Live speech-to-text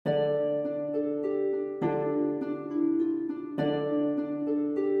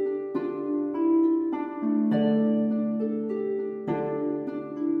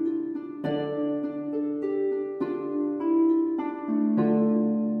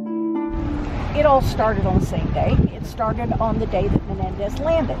it all started on the same day. It started on the day that Menendez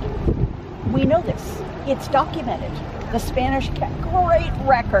landed. We know this. It's documented. The Spanish kept great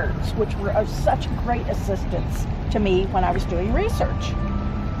records, which were of such great assistance to me when I was doing research.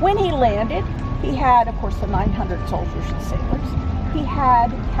 When he landed, he had, of course, the 900 soldiers and sailors. He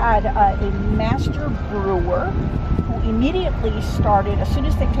had a master brewer who immediately started, as soon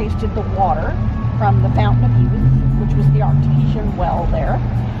as they tasted the water from the Fountain of Youth, which was the artesian well there,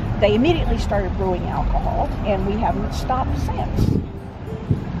 they immediately started brewing alcohol, and we haven't stopped since.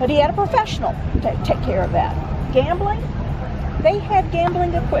 But he had a professional to take care of that. Gambling, they had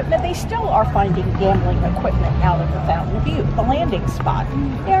gambling equipment. They still are finding gambling equipment out of the Fountain of Youth, the landing spot.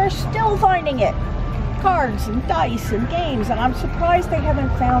 They're still finding it. Cards and dice and games, and I'm surprised they haven't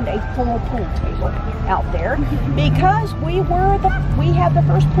found a full pool table out there, because we had the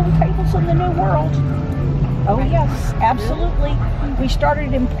first pool tables in the New World. Oh yes, absolutely. We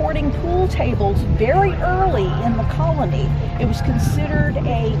started importing pool tables very early in the colony. It was considered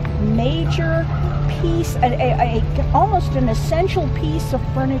a major piece, almost an essential piece of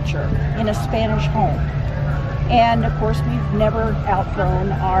furniture in a Spanish home. And of course, we've never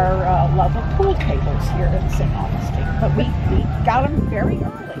outgrown our love of pool tables here in St. Augustine, but we got them very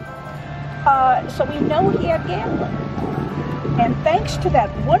early. So we know he had gambling. And thanks to that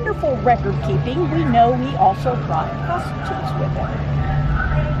wonderful record keeping, we know he also brought prostitutes with him.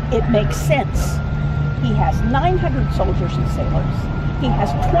 It makes sense. He has 900 soldiers and sailors. He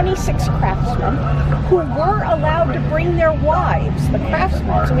has 26 craftsmen who were allowed to bring their wives, the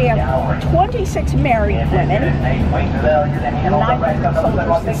craftsmen. So we have 26 married women and 900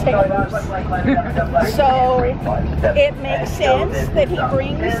 soldiers and sailors. So it makes sense that he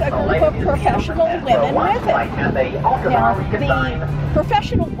brings a group of professional women with him. Now, the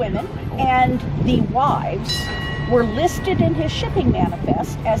professional women and the wives were listed in his shipping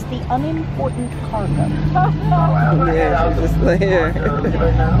manifest as the unimportant cargo. Yeah, just here.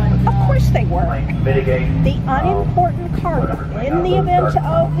 Of course they were. The unimportant cargo. In the event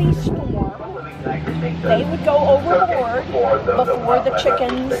of the storm, they would go overboard before the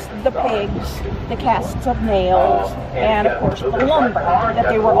chickens, the pigs, the casts of nails, and of course the lumber that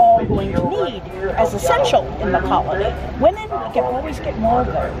they were all going to need as essential in the colony. Women, we can always get more of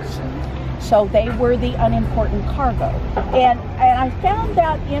those. So they were the unimportant cargo. And I found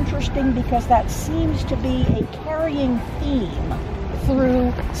that interesting because that seems to be a carrying theme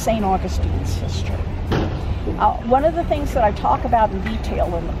through St. Augustine's history. One of the things that I talk about in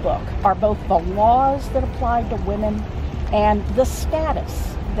detail in the book are both the laws that applied to women and the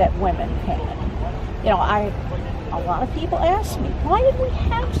status that women had. You know, a lot of people ask me, why did we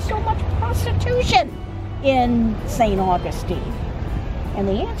have so much prostitution in St. Augustine? And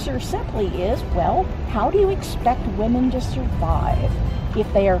the answer simply is, well, how do you expect women to survive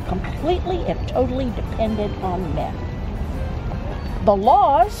if they are completely and totally dependent on men? The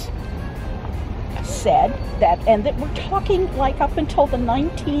laws said that, and that we're talking like up until the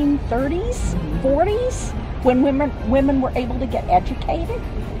 1930s, 40s, when women were able to get educated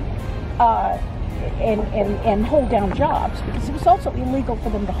and hold down jobs, because it was also illegal for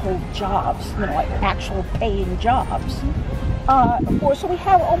them to hold jobs, you know, like actual paying jobs. Of course, so we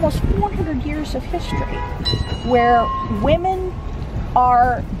have almost 400 years of history where women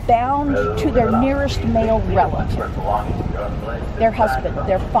are bound to their nearest male relative, their husband,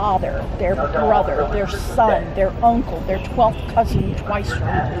 their father, their brother, their son, their uncle, their 12th cousin twice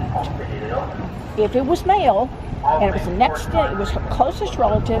removed. If it was male, and it was the next, it was her closest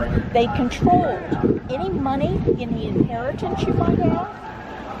relative, they controlled any money, any inheritance you might have.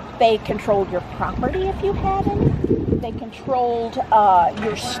 They controlled your property if you had any. They controlled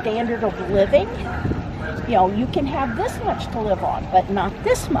your standard of living. You know, you can have this much to live on, but not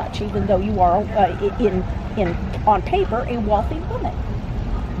this much, even though you are, on paper, a wealthy woman.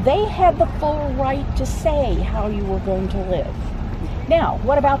 They had the full right to say how you were going to live. Now,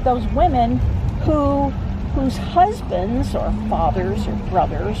 what about those women whose husbands or fathers or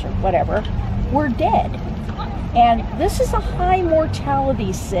brothers or whatever were dead? And this is a high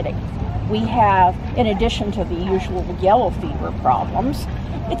mortality city. We have, in addition to the usual yellow fever problems,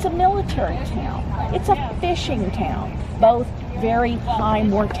 it's a military town. It's a fishing town, both very high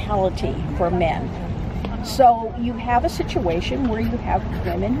mortality for men. So you have a situation where you have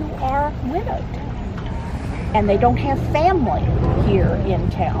women who are widowed, and they don't have family here in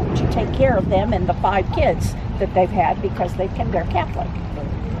town to take care of them and the 5 kids that they've had because they're Catholic.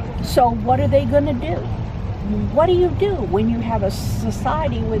 So what are they going to do? What do you do when you have a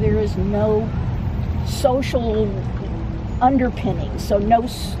society where there is no social underpinning, so no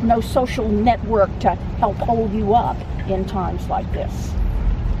social network to help hold you up in times like this?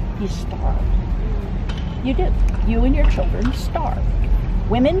 You starved. You did. You and your children starved.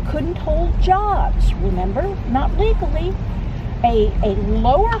 Women couldn't hold jobs, remember? Not legally. A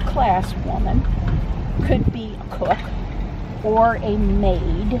lower class woman could be a cook or a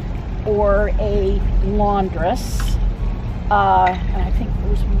maid or a laundress, and I think there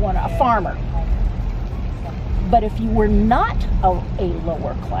was one, a farmer. But if you were not a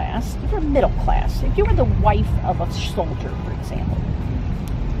lower class, if you were middle class, if you were the wife of a soldier, for example,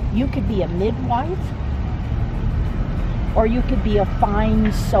 you could be a midwife or you could be a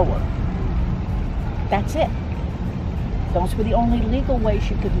fine sewer. That's it. Those were the only legal ways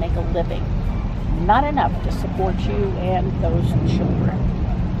you could make a living. Not enough to support you and those children.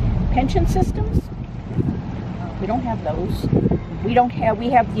 Pension systems? We don't have those. We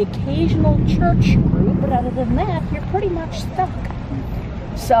have the occasional church group, but other than that, you're pretty much stuck.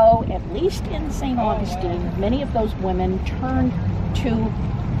 So, at least in St. Augustine, many of those women turned to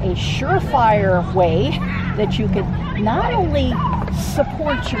a surefire way that you could not only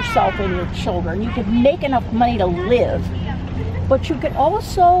support yourself and your children, you could make enough money to live, but you could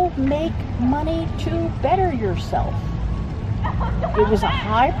also make money to better yourself. It was a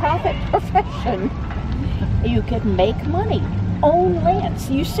high profit profession. You could make money, own lands.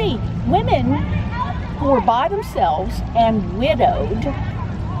 You see, women who were by themselves and widowed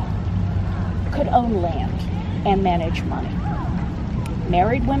could own land and manage money.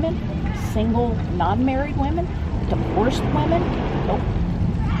 Married women, single, non-married women, divorced women, nope,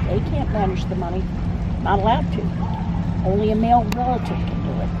 they can't manage the money. Not allowed to. Only a male relative can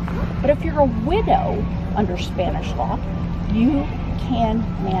do it. But if you're a widow under Spanish law, you can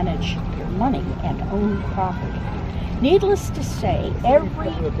manage your money and own property. Needless to say,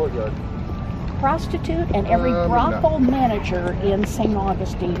 every prostitute and every brothel manager in St.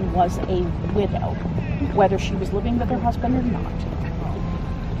 Augustine was a widow, whether she was living with her husband or not.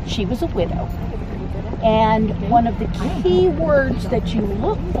 She was a widow. And one of the key words that you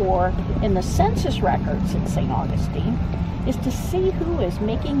look for in the census records in St. Augustine is to see who is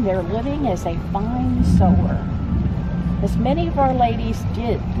making their living as a fine sewer. As many of our ladies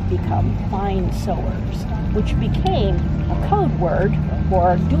did become fine sewers, which became a code word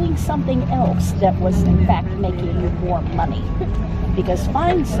for doing something else that was in fact making you more money. Because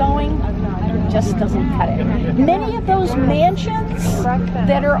fine sewing just doesn't cut it. Many of those mansions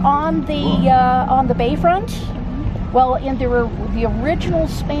that are on the bayfront, well, in the original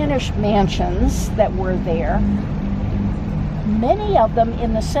Spanish mansions that were there, many of them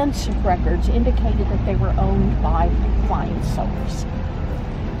in the census records indicated that they were owned by fine sewers.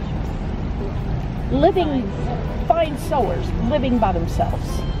 Fine sewers, living by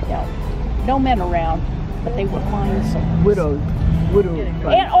themselves. You know, no men around, but they were fine sewers. Widows.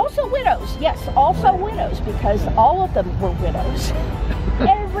 And also widows, yes, also widows, because all of them were widows.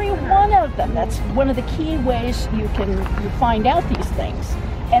 Every one of them. That's one of the key ways you find out these things.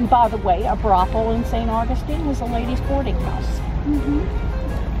 And by the way, a brothel in St. Augustine is a ladies' boarding house.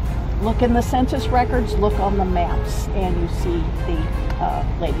 Mm-hmm. Look in the census records, look on the maps, and you see the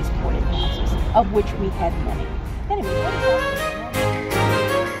ladies' boarding houses, of which we had many. Anyway,